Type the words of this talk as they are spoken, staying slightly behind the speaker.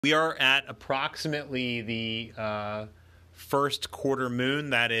We are at approximately the first quarter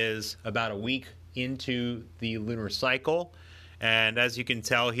moon, that is about a week into the lunar cycle. And as you can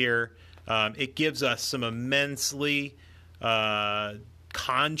tell here, it gives us some immensely contrasty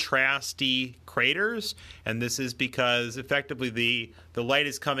craters, and this is because effectively the light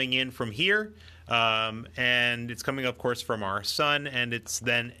is coming in from here, and it's coming, of course, from our sun, and it's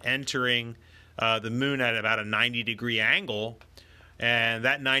then entering the moon at about a 90-degree angle. And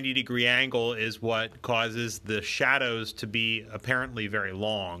that 90-degree angle is what causes the shadows to be apparently very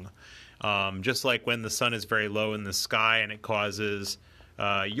long. Just like when the sun is very low in the sky and it causes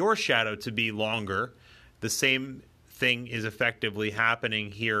your shadow to be longer, the same thing is effectively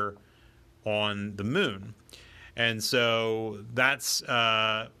happening here on the moon. And so that's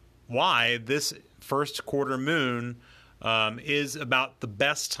why this first quarter moon is about the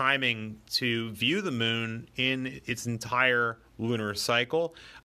best timing to view the moon in its entire lunar cycle.